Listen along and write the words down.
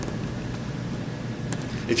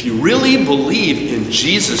If you really believe in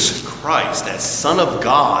Jesus Christ as Son of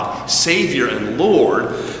God, Savior and Lord,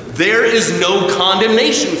 there is no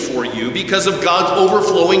condemnation for you because of God's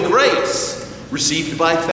overflowing grace received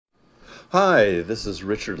by faith. Hi, this is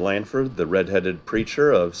Richard Lanford, the redheaded preacher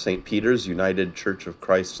of St. Peter's United Church of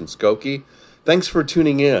Christ in Skokie. Thanks for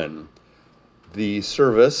tuning in. The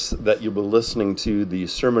service that you'll be listening to the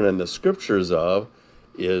sermon and the scriptures of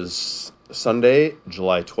is Sunday,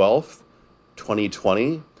 July 12th,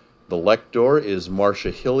 2020. The lector is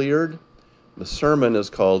Marcia Hilliard. The sermon is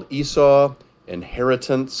called Esau,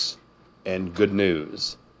 Inheritance, and Good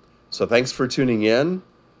News. So thanks for tuning in,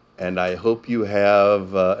 and I hope you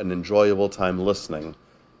have an enjoyable time listening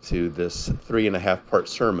to this 3.5-part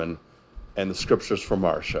sermon and the scriptures from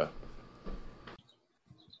Marcia.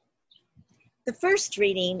 The first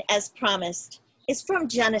reading, as promised, is from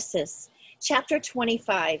Genesis, chapter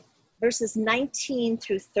 25, verses 19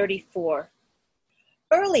 through 34.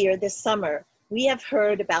 Earlier this summer, we have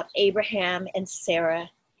heard about Abraham and Sarah,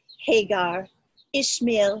 Hagar,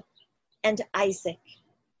 Ishmael, and Isaac.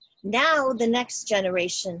 Now the next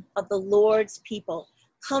generation of the Lord's people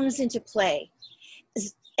comes into play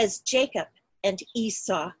as Jacob and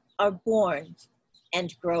Esau are born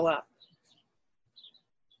and grow up.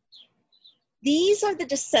 These are the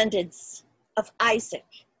descendants of Isaac,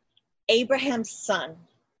 Abraham's son.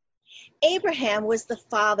 Abraham was the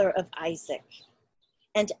father of Isaac,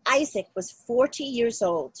 and Isaac was 40 years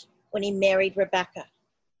old when he married Rebekah,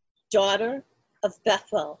 daughter of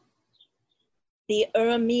Bethuel, the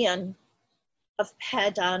Aramean of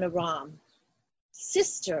Paddan Aram,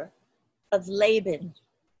 sister of Laban,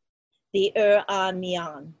 the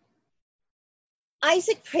Aramean.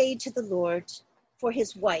 Isaac prayed to the Lord for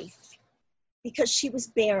his wife because she was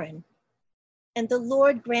barren, and the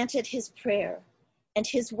Lord granted his prayer, and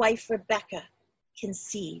his wife Rebekah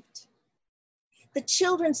conceived. The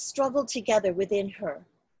children struggled together within her,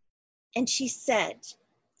 and she said,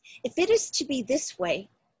 "If it is to be this way,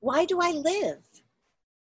 why do I live?"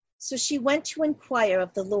 So she went to inquire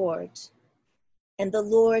of the Lord, and the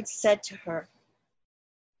Lord said to her,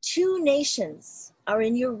 "2 nations are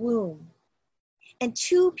in your womb, and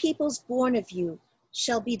 2 peoples born of you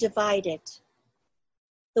shall be divided.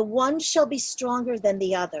 The one shall be stronger than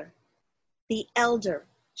the other. The elder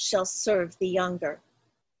shall serve the younger."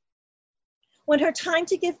 When her time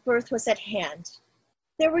to give birth was at hand,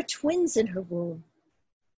 there were twins in her womb.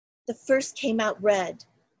 The first came out red,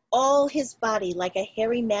 all his body like a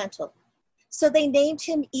hairy mantle, so they named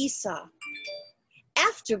him Esau.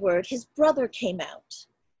 Afterward, his brother came out,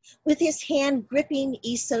 with his hand gripping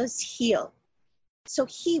Esau's heel, so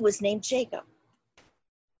he was named Jacob.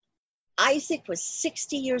 Isaac was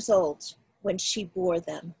 60 years old when she bore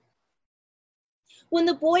them. When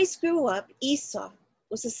the boys grew up, Esau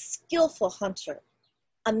was a skillful hunter,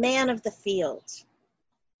 a man of the field,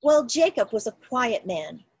 while Jacob was a quiet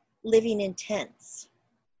man, living in tents.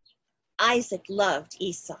 Isaac loved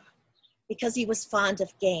Esau because he was fond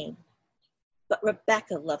of game, but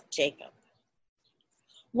Rebekah loved Jacob.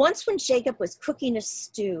 Once when Jacob was cooking a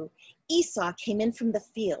stew, Esau came in from the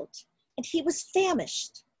field, and he was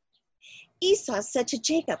famished. Esau said to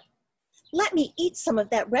Jacob, "Let me eat some of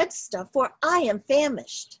that red stuff, for I am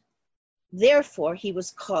famished." Therefore he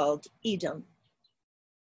was called Edom.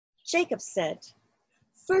 Jacob said,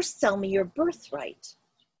 "First sell me your birthright."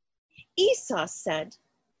 Esau said,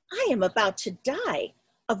 "I am about to die.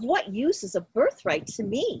 Of what use is a birthright to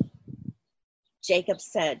me?" Jacob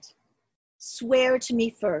said, "Swear to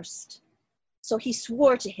me first." So he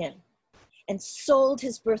swore to him and sold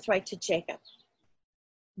his birthright to Jacob.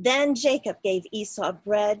 Then Jacob gave Esau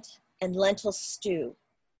bread and lentil stew,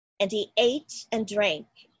 and he ate and drank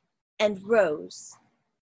and rose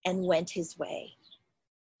and went his way.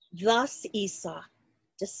 Thus Esau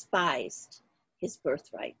despised his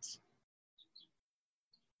birthright.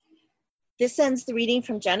 This ends the reading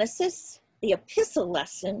from Genesis. The epistle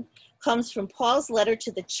lesson comes from Paul's letter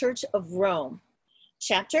to the Church of Rome,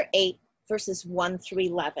 chapter 8, verses 1 through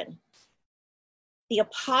 11. The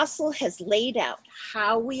apostle has laid out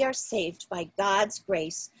how we are saved by God's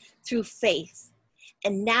grace through faith,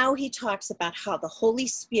 and now he talks about how the Holy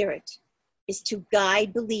Spirit is to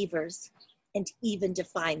guide believers and even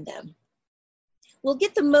define them. We'll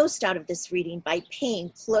get the most out of this reading by paying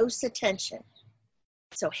close attention,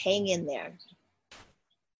 so hang in there.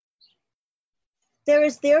 There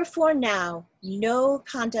is therefore now no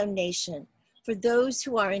condemnation for those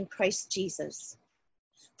who are in Christ Jesus.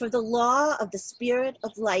 For the law of the Spirit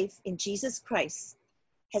of life in Jesus Christ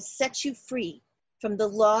has set you free from the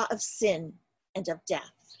law of sin and of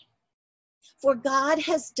death. For God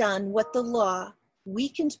has done what the law,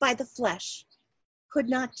 weakened by the flesh, could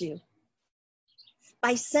not do.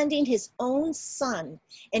 By sending his own Son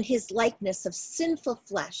in his likeness of sinful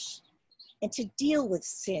flesh, and to deal with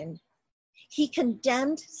sin, he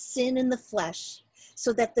condemned sin in the flesh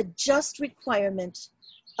so that the just requirement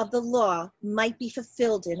of the law might be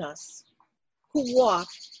fulfilled in us, who walk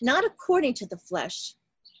not according to the flesh,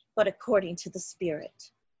 but according to the Spirit.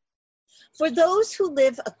 For those who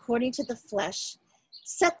live according to the flesh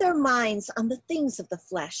set their minds on the things of the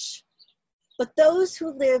flesh, but those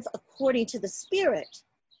who live according to the Spirit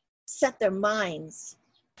set their minds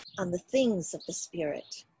on the things of the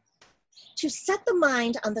Spirit. To set the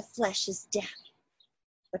mind on the flesh is death,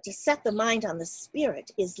 but to set the mind on the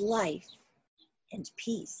Spirit is life and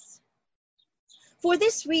peace. For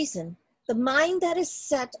this reason, the mind that is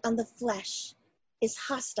set on the flesh is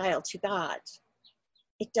hostile to God.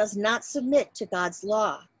 It does not submit to God's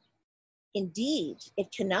law. Indeed,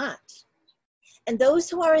 it cannot. And those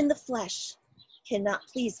who are in the flesh cannot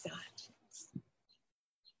please God.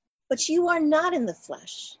 But you are not in the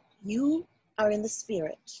flesh. You are in the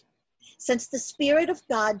Spirit, since the Spirit of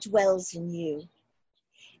God dwells in you.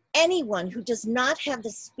 Anyone who does not have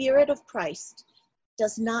the Spirit of Christ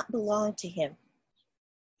does not belong to him.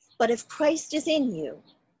 But if Christ is in you,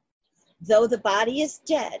 though the body is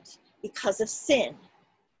dead because of sin,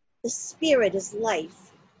 the Spirit is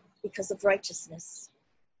life because of righteousness.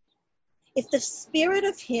 If the Spirit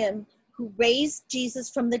of him who raised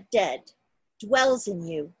Jesus from the dead dwells in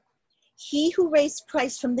you, he who raised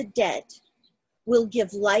Christ from the dead will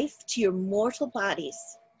give life to your mortal bodies,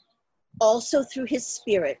 also through his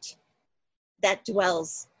Spirit that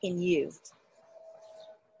dwells in you.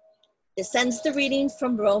 This ends the reading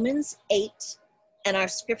from Romans 8 and our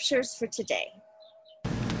scriptures for today.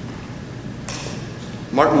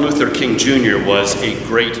 Martin Luther King Jr. was a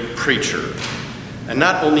great preacher, and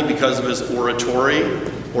not only because of his oratory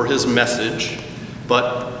or his message,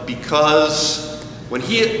 but because when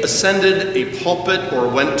he ascended a pulpit or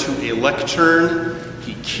went to a lectern,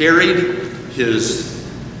 he carried his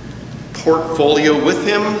portfolio with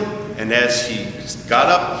him, and as he got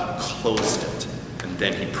up, he closed it, and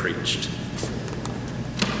then he preached.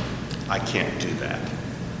 I can't do that.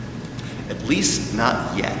 At least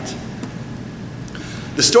not yet.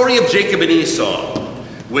 The story of Jacob and Esau,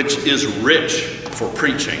 which is rich for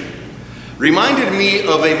preaching, reminded me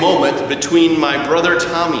of a moment between my brother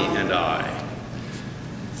Tommy and I.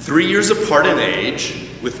 3 years apart in age,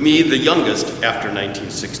 with me the youngest after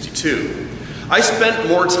 1962. I spent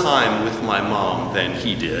more time with my mom than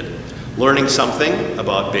he did, learning something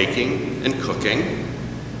about baking and cooking.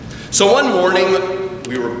 So one morning,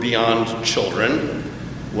 we were beyond children,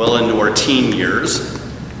 well into our teen years.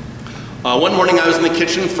 One morning I was in the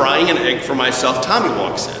kitchen frying an egg for myself. Tommy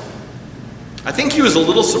walks in. I think he was a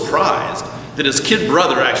little surprised that his kid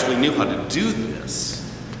brother actually knew how to do this.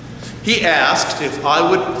 He asked if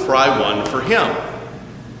I would fry one for him.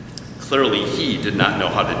 Clearly he did not know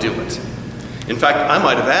how to do it. In fact, I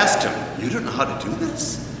might have asked him, "You don't know how to do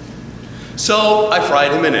this?" So I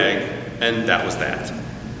fried him an egg, and that was that.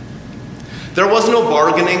 There was no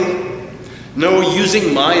bargaining, no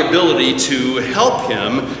using my ability to help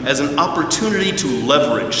him as an opportunity to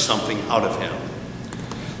leverage something out of him.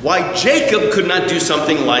 Why Jacob could not do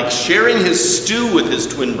something like sharing his stew with his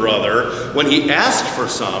twin brother when he asked for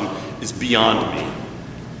some is beyond me.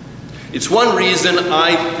 It's one reason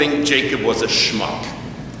I think Jacob was a schmuck.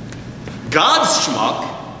 God's schmuck,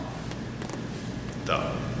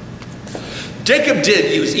 though. Jacob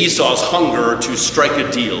did use Esau's hunger to strike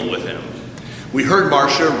a deal with him. We heard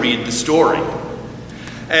Marcia read the story.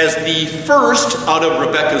 As the first out of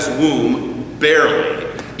Rebekah's womb, barely,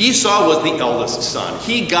 Esau was the eldest son.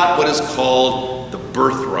 He got what is called the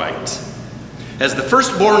birthright. As the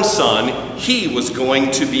firstborn son, he was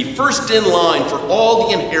going to be first in line for all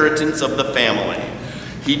the inheritance of the family.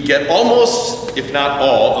 He'd get almost, if not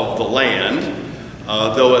all, of the land,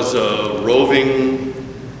 though as a roving,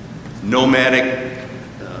 nomadic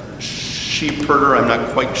sheep herder, I'm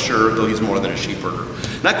not quite sure, though he's more than a sheep herder.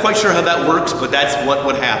 Not quite sure how that works, but that's what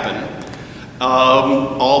would happen.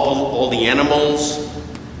 All the animals,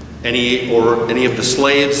 any of the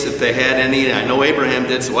slaves, if they had any. I know Abraham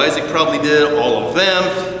did, so Isaac probably did, all of them,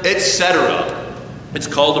 etc. It's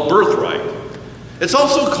called a birthright. It's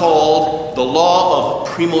also called the law of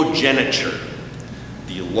primogeniture,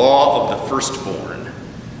 the law of the firstborn.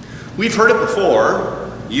 We've heard it before.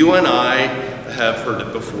 You and I have heard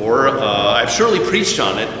it before. I've surely preached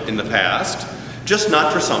on it in the past, just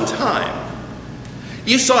not for some time.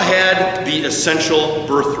 Esau had the essential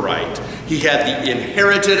birthright. He had the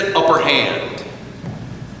inherited upper hand.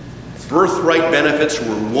 Birthright benefits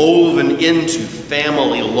were woven into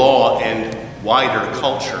family law and wider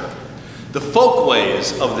culture, the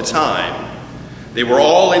folkways of the time, they were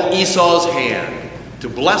all in Esau's hand to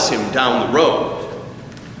bless him down the road.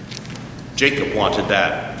 Jacob wanted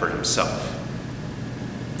that for himself.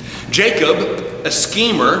 Jacob, a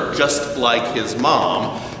schemer just like his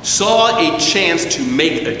mom, saw a chance to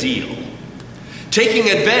make a deal. Taking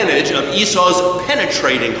advantage of Esau's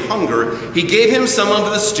penetrating hunger, he gave him some of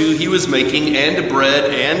the stew he was making and bread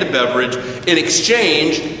and beverage in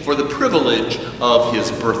exchange for the privilege of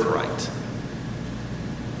his birthright.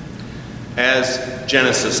 As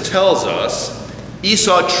Genesis tells us,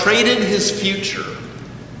 Esau traded his future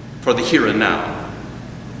for the here and now.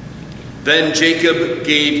 Then Jacob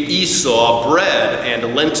gave Esau bread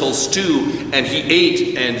and lentil stew, and he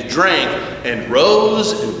ate and drank and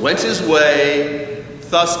rose and went his way.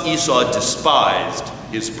 Thus Esau despised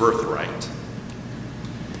his birthright.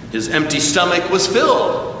 His empty stomach was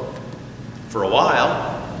filled for a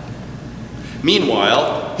while.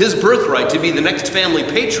 Meanwhile, his birthright to be the next family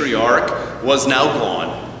patriarch was now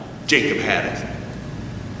gone. Jacob had it.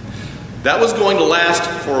 That was going to last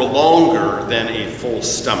for longer than a full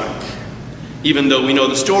stomach, even though we know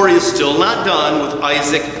the story is still not done with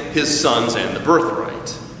Isaac, his sons, and the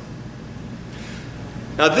birthright.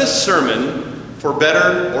 Now this sermon, for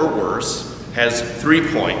better or worse, has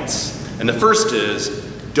 3 points. And the first is,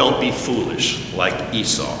 don't be foolish like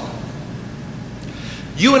Esau.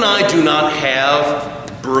 You and I do not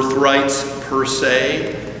have birthrights per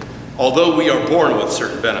se, although we are born with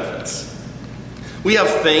certain benefits. We have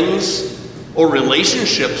things or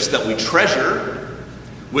relationships that we treasure,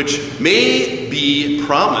 which may be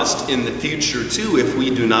promised in the future too if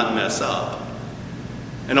we do not mess up.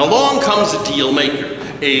 And along comes a deal maker,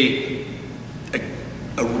 a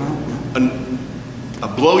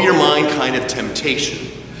blow your mind kind of temptation,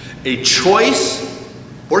 a choice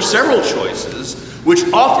or several choices which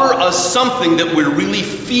offer us something that we're really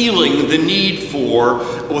feeling the need for,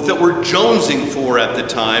 that we're jonesing for at the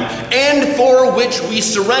time, and for which we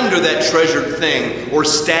surrender that treasured thing or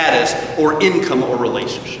status or income or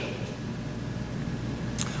relationship.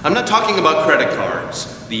 I'm not talking about credit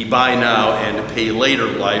cards, the buy now and pay later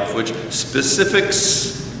life, which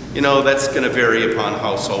specifics, that's going to vary upon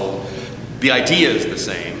household. The idea is the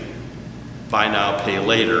same, buy now, pay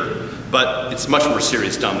later, but it's much more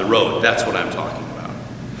serious down the road. That's what I'm talking about.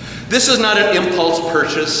 This is not an impulse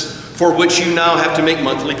purchase for which you now have to make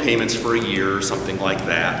monthly payments for a year or something like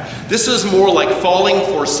that. This is more like falling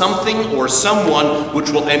for something or someone which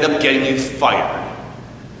will end up getting you fired.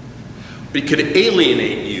 It could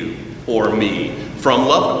alienate you or me from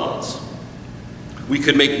loved ones. We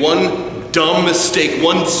could make one dumb mistake,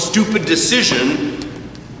 one stupid decision,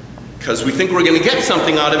 because we think we're going to get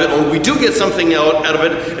something out of it, or we do get something out of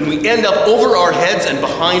it, and we end up over our heads and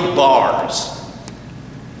behind bars.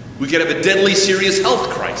 We could have a deadly serious health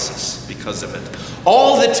crisis because of it.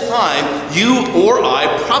 All the time, you or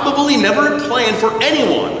I probably never planned for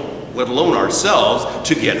anyone, let alone ourselves,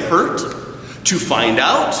 to get hurt, to find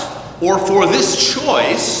out, or for this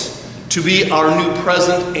choice to be our new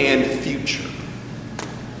present and future.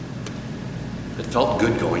 It felt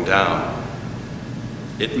good going down.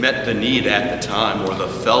 It met the need at the time, or the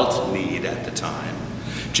felt need at the time.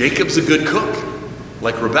 Jacob's a good cook,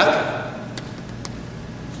 like Rebecca.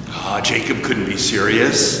 Jacob couldn't be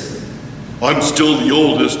serious. I'm still the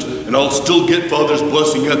oldest, and I'll still get Father's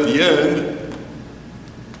blessing at the end.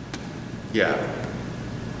 Yeah.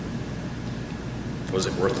 Was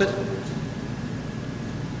it worth it?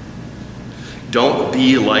 Don't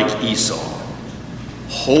be like Esau.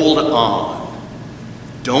 Hold on.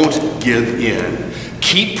 Don't give in.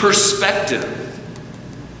 Keep perspective.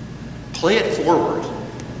 Play it forward.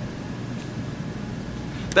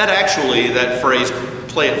 That phrase,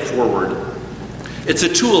 play it forward, it's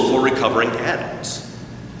a tool for recovering addicts.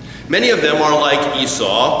 Many of them are like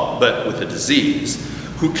Esau, but with a disease,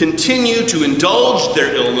 who continue to indulge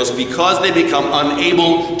their illness because they become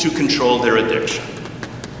unable to control their addiction.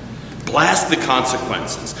 Blast the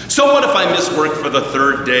consequences. So what if I miss work for the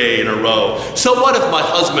 3rd day in a row? So what if my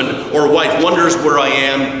husband or wife wonders where I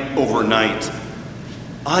am overnight?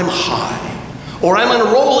 I'm high. Or I'm on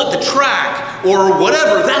a roll at the track, or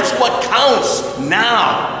whatever. That's what counts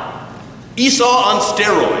now. Esau on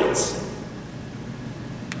steroids.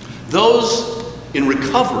 Those in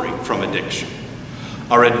recovery from addiction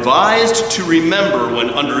are advised to remember when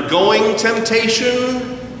undergoing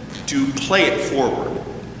temptation to play it forward.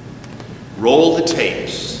 Roll the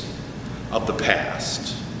tapes of the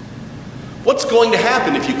past. What's going to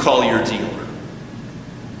happen if you call your dealer?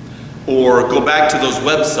 Or go back to those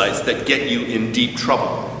websites that get you in deep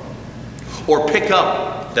trouble? Or pick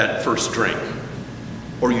up that first drink?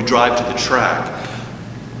 or you drive to the track.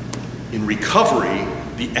 In recovery,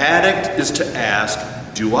 the addict is to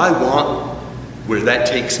ask, do I want where that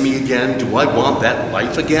takes me again? Do I want that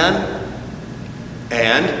life again?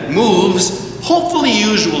 And moves, hopefully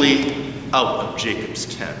usually, out of Jacob's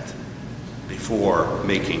tent before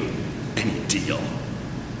making any deal.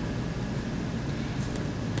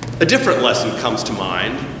 A different lesson comes to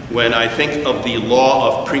mind when I think of the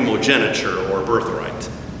law of primogeniture or birthright.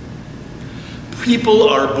 People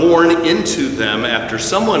are born into them after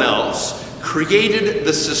someone else created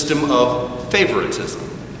the system of favoritism.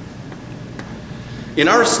 In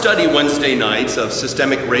our study Wednesday nights of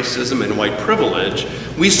systemic racism and white privilege,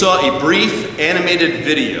 we saw a brief animated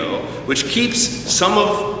video which keeps some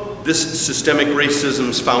of this systemic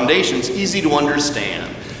racism's foundations easy to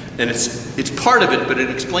understand. And it's part of it, but it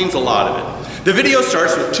explains a lot of it. The video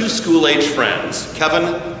starts with two school-age friends,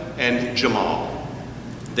 Kevin and Jamal.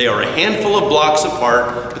 They are a handful of blocks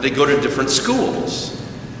apart, but they go to different schools.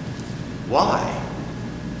 Why?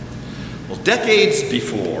 Well, decades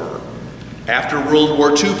before, after World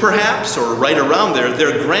War II perhaps, or right around there,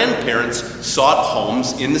 their grandparents sought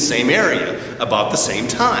homes in the same area about the same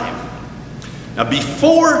time. Now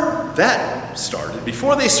before that started,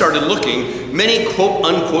 before they started looking, many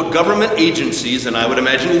quote-unquote government agencies, and I would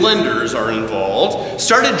imagine lenders are involved,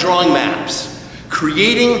 started drawing maps,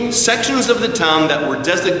 creating sections of the town that were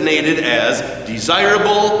designated as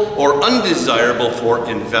desirable or undesirable for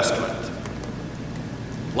investment.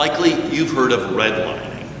 Likely you've heard of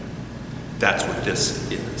redlining. That's what this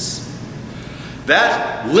is.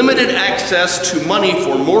 That limited access to money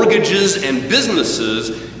for mortgages and businesses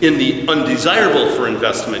in the undesirable for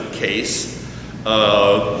investment case,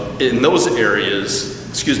 in those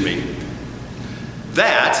areas,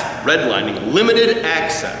 that redlining limited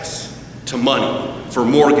access to money for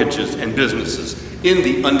mortgages and businesses in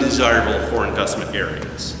the undesirable for investment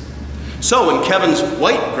areas. So when Kevin's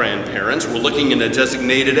white grandparents were looking in a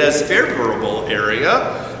designated as favorable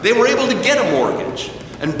area, they were able to get a mortgage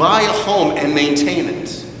and buy a home and maintain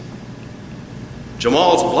it.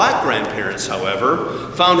 Jamal's black grandparents,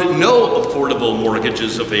 however, found no affordable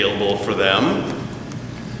mortgages available for them.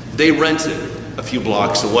 They rented a few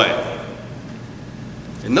blocks away.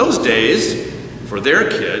 In those days, for their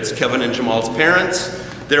kids, Kevin and Jamal's parents,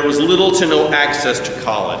 there was little to no access to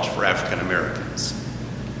college for African Americans.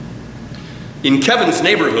 In Kevin's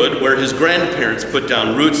neighborhood, where his grandparents put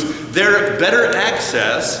down roots, there better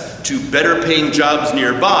access to better paying jobs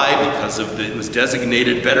nearby because it was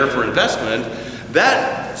designated better for investment.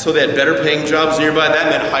 So they had better paying jobs nearby, that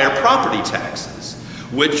meant higher property taxes,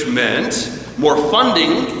 which meant more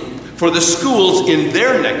funding for the schools in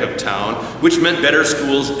their neck of town, which meant better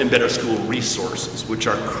schools and better school resources, which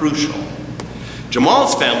are crucial.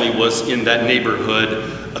 Jamal's family was in that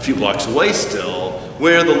neighborhood a few blocks away still,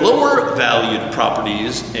 where the lower valued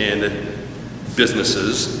properties and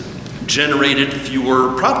businesses generated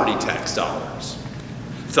fewer property tax dollars,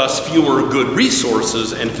 thus fewer good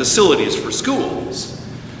resources and facilities for schools.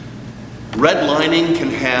 Redlining can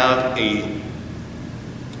have a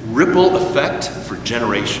ripple effect for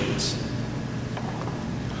generations.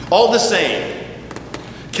 All the same,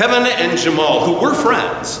 Kevin and Jamal, who were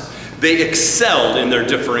friends, they excelled in their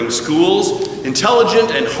differing schools.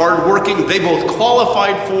 Intelligent and hardworking, they both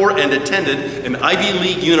qualified for and attended an Ivy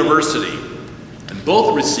League university, and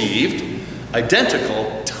both received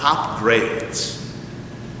identical top grades.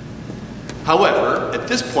 However, at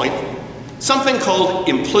this point, something called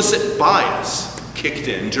implicit bias kicked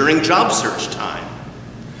in during job search time.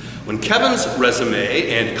 When Kevin's resume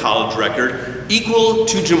and college record equal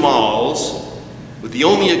to Jamal's, with the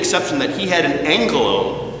only exception that he had an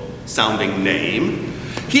Anglo-sounding name,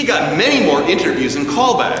 he got many more interviews and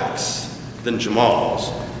callbacks than Jamal's,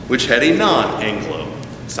 which had a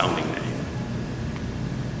non-Anglo-sounding name.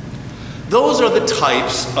 Those are the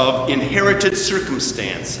types of inherited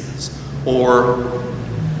circumstances or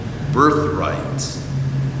birthrights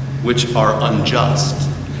which are unjust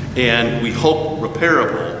and we hope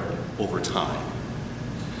repairable over time.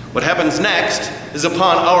 What happens next is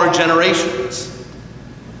upon our generations.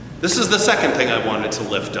 This is the second thing I wanted to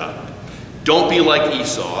lift up. Don't be like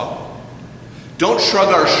Esau. Don't shrug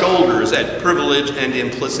our shoulders at privilege and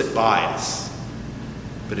implicit bias,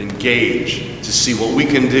 but engage to see what we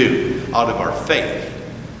can do out of our faith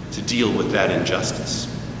to deal with that injustice.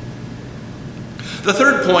 The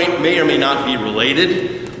third point may or may not be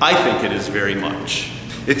related. I think it is very much.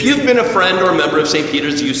 If you've been a friend or a member of St.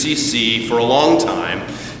 Peter's U.C.C. for a long time,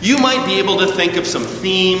 you might be able to think of some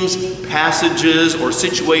themes, passages, or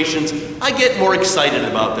situations I get more excited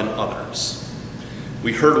about than others.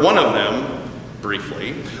 We heard one of them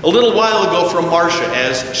briefly a little while ago from Marcia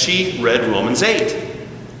as she read Romans 8.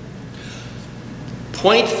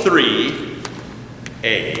 Point 3a,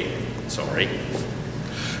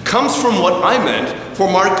 comes from what I meant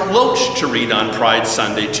for Mark Loach to read on Pride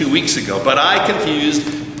Sunday 2 weeks ago, but I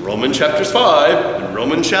confused Romans chapters 5 and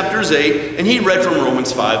Romans chapters 8, and he read from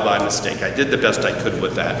Romans 5 by mistake. I did the best I could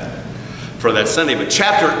with that for that Sunday. But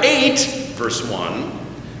chapter 8, verse 1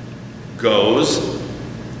 goes,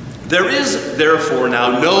 "There is therefore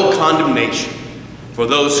now no condemnation for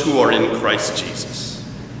those who are in Christ Jesus."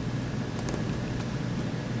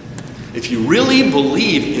 If you really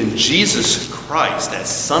believe in Jesus Christ as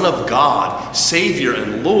Son of God, Savior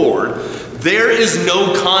and Lord, there is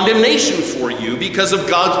no condemnation for you because of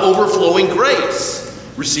God's overflowing grace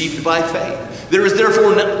received by faith. There is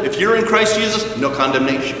therefore, if you're in Christ Jesus, no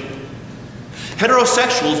condemnation.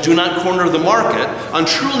 Heterosexuals do not corner the market on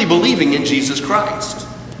truly believing in Jesus Christ.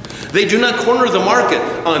 They do not corner the market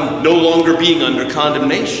on no longer being under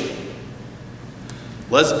condemnation.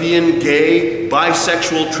 Lesbian, gay,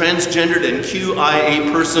 bisexual, transgendered, and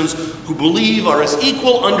QIA persons who believe are as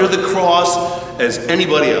equal under the cross as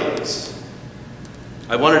anybody else.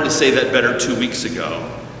 I wanted to say that better 2 weeks ago.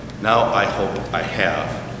 Now I hope I have.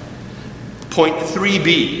 Point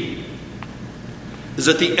 3b is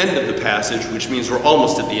at the end of the passage, which means we're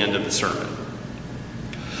almost at the end of the sermon.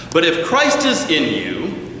 "But if Christ is in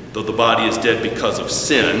you, though the body is dead because of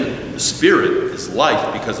sin, the spirit is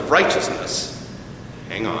life because of righteousness."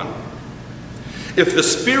 Hang on. "If the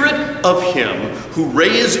spirit of him who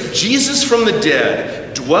raised Jesus from the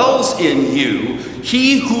dead dwells in you,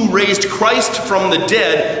 he who raised Christ from the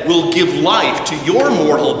dead will give life to your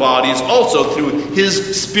mortal bodies also through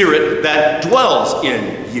his spirit that dwells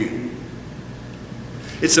in you."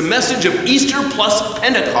 It's a message of Easter plus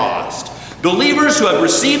Pentecost. Believers who have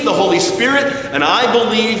received the Holy Spirit, and I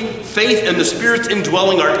believe faith and the Spirit's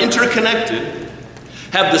indwelling are interconnected,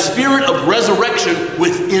 have the spirit of resurrection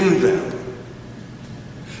within them.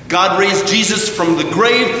 God raised Jesus from the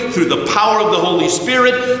grave through the power of the Holy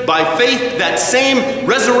Spirit. By faith, that same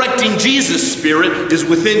resurrecting Jesus spirit is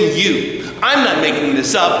within you. I'm not making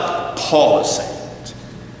this up. Paul is saying it.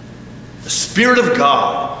 The Spirit of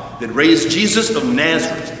God that raised Jesus of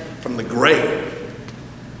Nazareth from the grave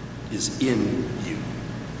is in you.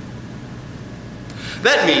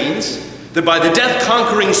 That means that by the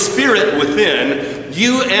death-conquering Spirit within,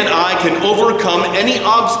 you and I can overcome any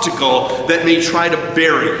obstacle that may try to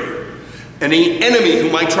bury you. Any enemy who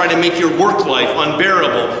might try to make your work life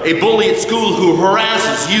unbearable. A bully at school who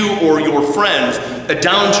harasses you or your friends. A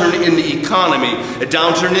downturn in the economy. A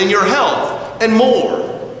downturn in your health. And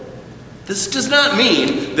more. This does not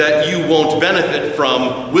mean that you won't benefit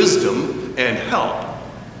from wisdom and help.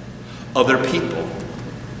 Other people.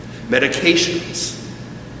 Medications.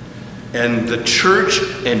 And the church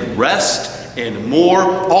and rest and more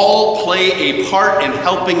all play a part in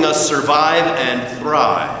helping us survive and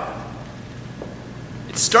thrive.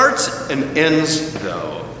 It starts and ends,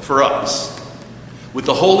 though, for us, with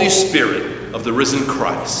the Holy Spirit of the risen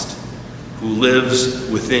Christ who lives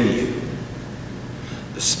within you.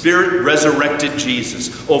 The Spirit resurrected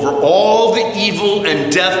Jesus over all the evil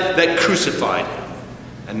and death that crucified him.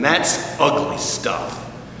 And that's ugly stuff.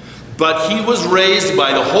 But he was raised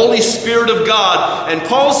by the Holy Spirit of God. And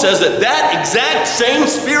Paul says that that exact same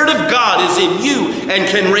Spirit of God is in you and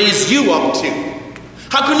can raise you up too.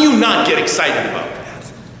 How can you not get excited about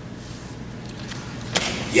that?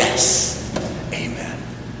 Yes. Amen.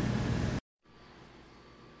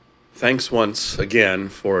 Thanks once again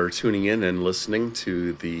for tuning in and listening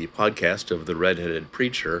to the podcast of The Redheaded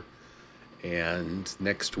Preacher. And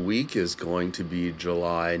next week is going to be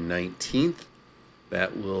July 19th.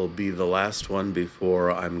 That will be the last one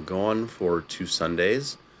before I'm gone for 2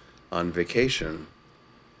 Sundays on vacation.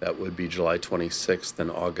 That would be July 26th and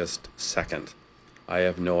August 2nd. I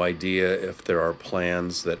have no idea if there are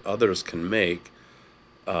plans that others can make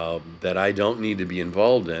that I don't need to be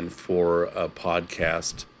involved in for a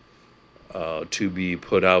podcast to be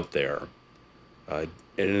put out there. And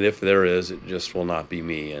if there is, it just will not be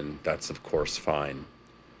me, and that's of course fine.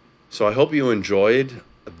 So I hope you enjoyed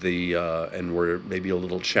and were maybe a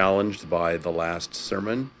little challenged by the last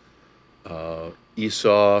sermon,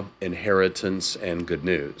 Esau, inheritance, and good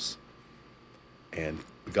news. And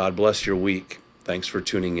God bless your week. Thanks for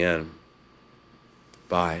tuning in.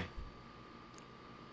 Bye.